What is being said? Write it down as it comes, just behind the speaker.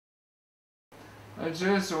I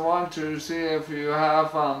just want to see if you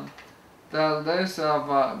have the list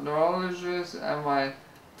of neurologists and my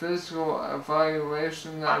physical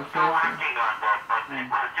evaluation. I'm still working on that, but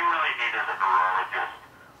what you really need is a neurologist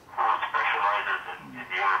who specializes in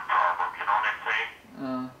your problem, you know what I'm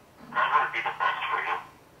saying? That would be the best for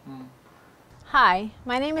you. Hi,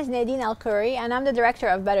 my name is Nadine El-Khoury and I'm the director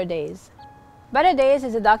of Better Days. Better Days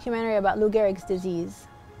is a documentary about Lou Gehrig's disease.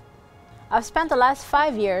 I've spent the last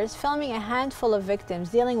 5 years filming a handful of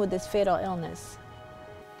victims dealing with this fatal illness.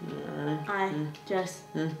 I just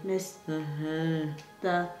miss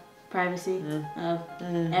the privacy of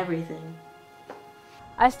everything.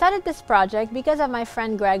 I started this project because of my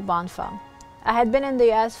friend Greg Bonfa. I had been in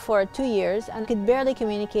the US for 2 years and could barely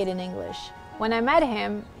communicate in English. When I met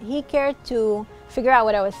him, he cared to figure out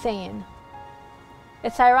what I was saying.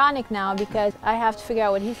 It's ironic now because I have to figure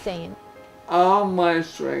out what he's saying. All my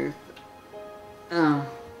strength.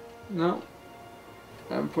 No.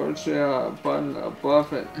 I push a button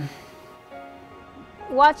above it.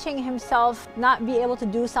 Watching himself not be able to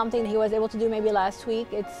do something he was able to do maybe last week,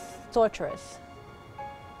 it's torturous.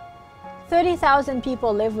 30,000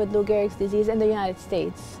 people live with Lou Gehrig's disease in the United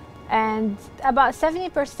States, and about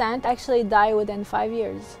 70% actually die within 5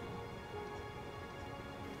 years.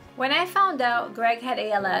 When I found out Greg had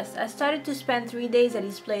ALS, I started to spend 3 days at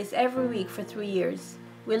his place every week for 3 years.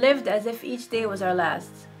 We lived as if each day was our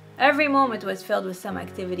last. Every moment was filled with some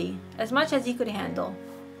activity, as much as he could handle.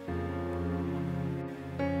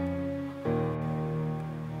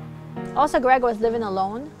 Also, Greg was living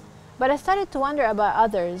alone, but I started to wonder about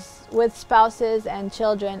others with spouses and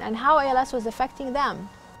children and how ALS was affecting them.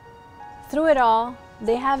 Through it all,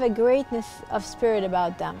 they have a greatness of spirit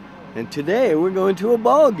about them. And today we're going to a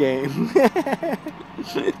ball game.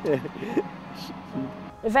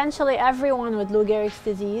 Eventually, everyone with Lou Gehrig's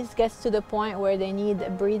disease gets to the point where they need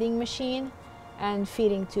a breathing machine and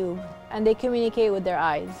feeding tube, and they communicate with their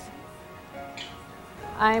eyes.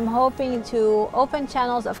 I'm hoping to open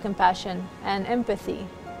channels of compassion and empathy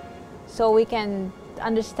so we can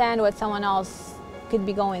understand what someone else could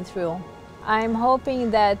be going through. I'm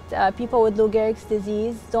hoping that people with Lou Gehrig's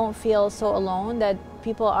disease don't feel so alone, that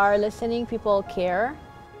people are listening, people care.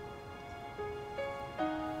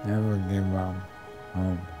 Never give up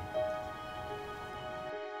hope.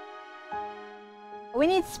 We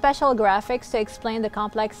need special graphics to explain the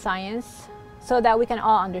complex science so that we can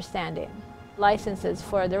all understand it. Licenses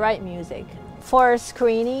for the right music, for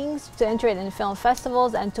screenings, to enter it in film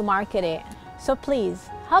festivals and to market it. So please,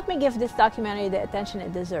 help me give this documentary the attention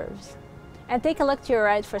it deserves. And take a look to your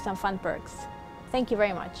right for some fun perks. Thank you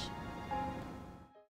very much.